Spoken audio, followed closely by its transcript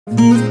Hello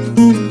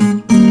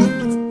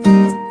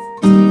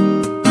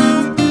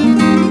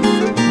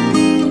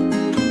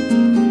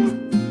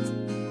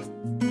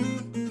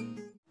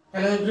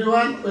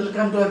everyone,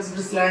 welcome to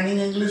OXBRIDGE-Learning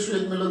English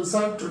with Milon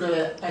sir.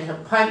 Today I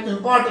have 5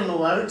 important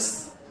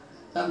words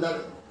and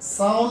the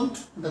sound,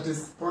 that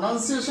is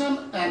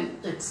pronunciation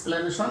and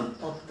explanation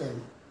of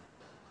them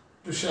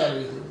to share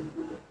with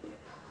you.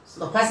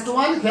 So the first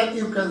one, here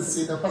you can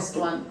see the first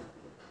one,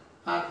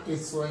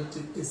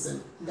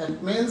 R-H-Y-T-S-N.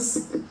 That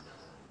means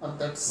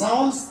that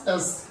sounds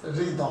as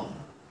rhythm.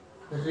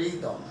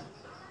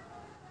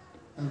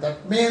 And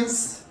that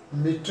means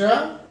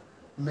meter,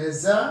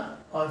 measure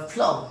or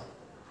flow.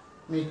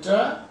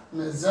 Meter,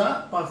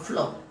 measure or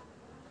flow.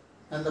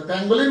 And the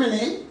Bengali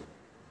meaning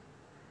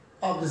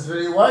of this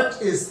very word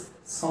is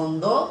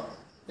Sondo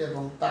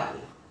ebong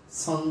tal.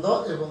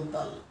 Sondo ebong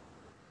tal.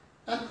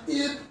 And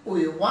if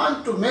we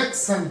want to make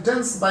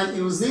sentence by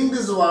using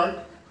this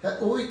word,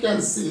 we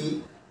can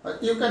see,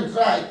 you can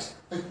write,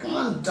 I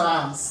can't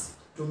dance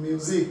to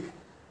music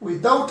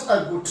without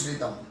a good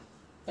rhythm.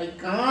 I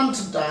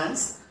can't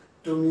dance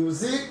to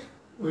music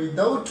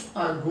without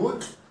a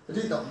good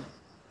rhythm.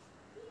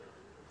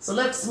 So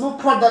let's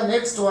move for the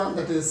next one,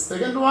 that is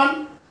second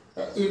one.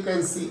 You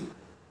can see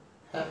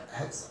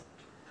haphazard.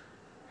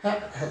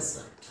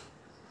 Haphazard.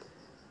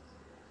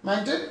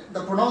 Mind it,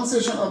 the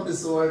pronunciation of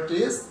this word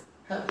is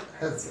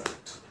haphazard.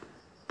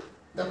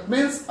 That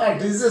means a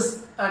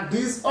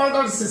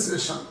disordered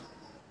situation,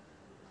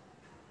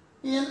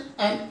 in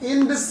an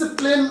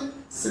indisciplined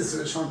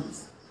situation.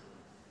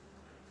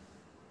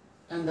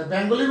 And the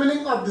Bengali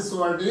meaning of this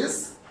word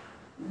is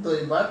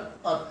doibat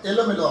or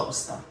elomelo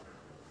avastha.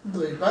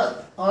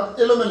 Doibat or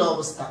elomelo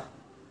avastha.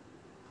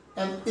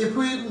 And if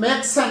we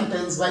make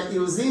sentence by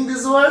using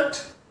this word,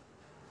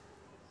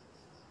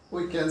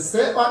 we can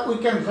say or we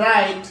can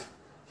write,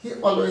 he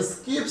always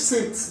keeps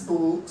his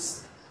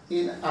books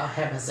in a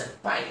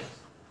haphazard pile.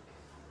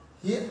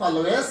 He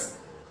always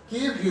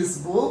keeps his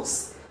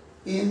books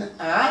in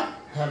a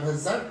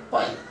haphazard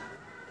pile.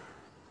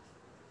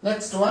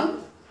 Next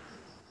one,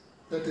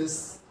 that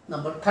is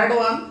number third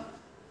one,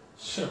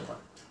 shepherd.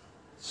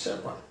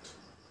 Shepherd.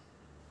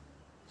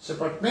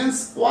 Shepherd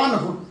means one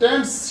who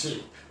tends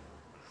sheep.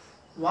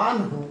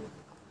 One who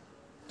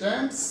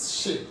tends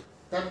sheep.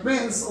 That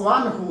means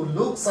one who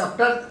looks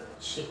after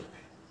sheep.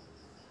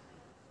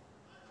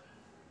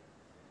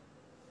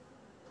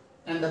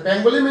 And the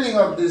Bengali meaning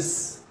of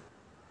this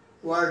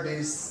word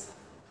is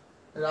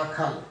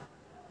rakhal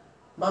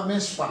ba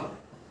meshpalok.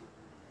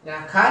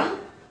 Rakhal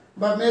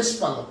ba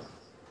meshpalok.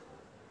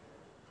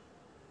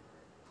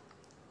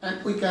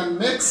 And we can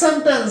make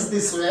sentence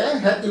this way.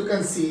 Here you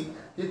can see,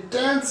 he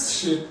tends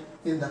sheep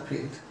in the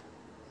field.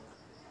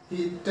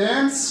 He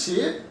tends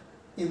sheep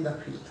in the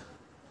field.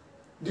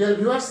 Dear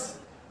viewers,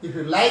 if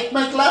you like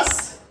my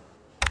class,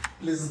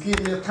 please give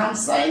me a thumb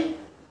sign.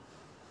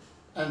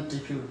 And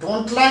if you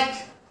don't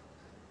like,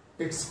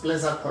 it's a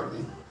pleasure for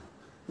me.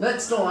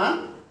 Next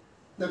one,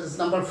 that is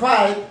number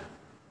 5,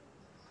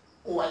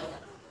 wire.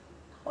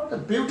 What a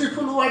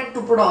beautiful word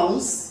to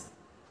pronounce,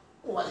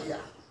 wire.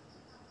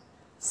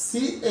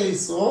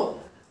 C-H-O-I-R,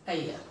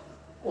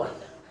 choir.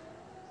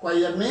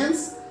 Choir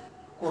means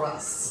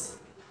chorus.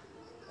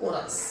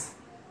 Chorus.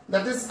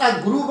 That is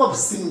a group of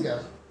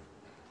singers.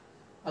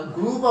 A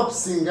group of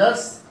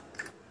singers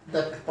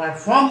that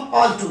perform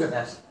all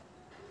together.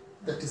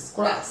 That is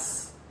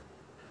chorus.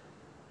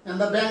 And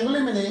the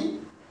Bengali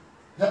meaning,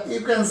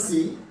 you can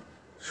see,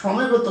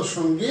 Shomebeto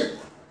Songit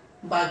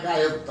ba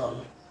Gayok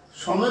Dol.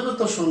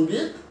 Shomebeto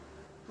Songit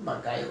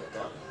ba Gayok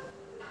Dol.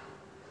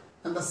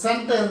 And the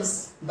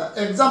sentence, the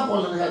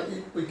example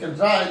here we can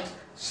write,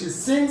 she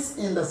sings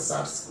in the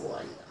church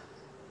choir.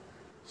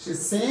 She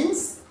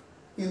sings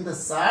in the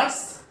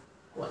church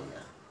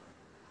choir.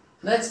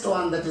 Next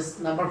one, that is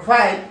number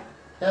 5.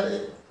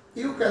 Here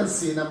you can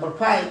see number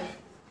 5,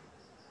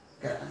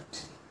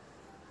 guarantee.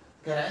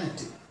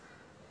 Guarantee.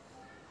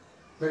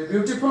 Very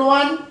beautiful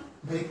one,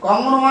 very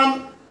common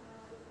one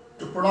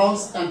to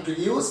pronounce and to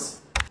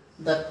use.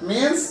 That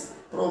means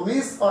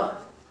promise or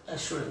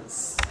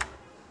assurance.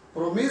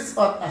 Promise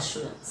or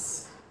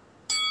assurance.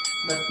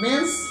 That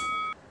means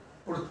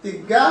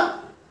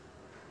pratigya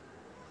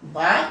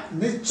ba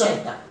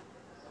nichayta.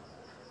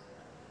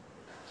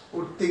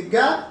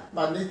 Pratigya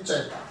ba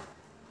nichayta.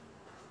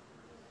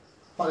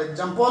 For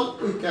example,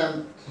 we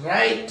can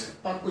write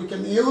or we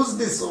can use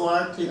this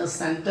word in a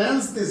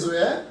sentence this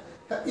way.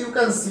 You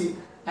can see,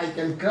 I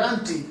can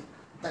guarantee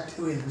that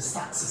you will be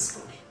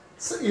successful.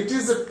 So it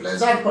is a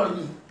pleasure for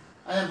me.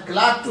 I am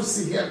glad to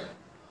see here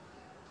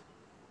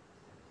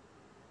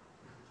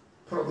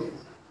from you.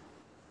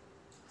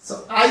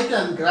 So I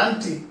can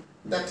guarantee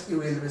that you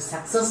will be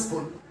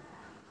successful.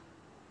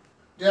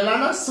 Dear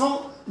learners,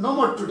 so no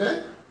more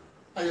today.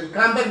 I will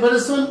come back very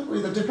soon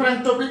with a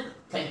different topic.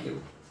 Thank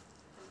you.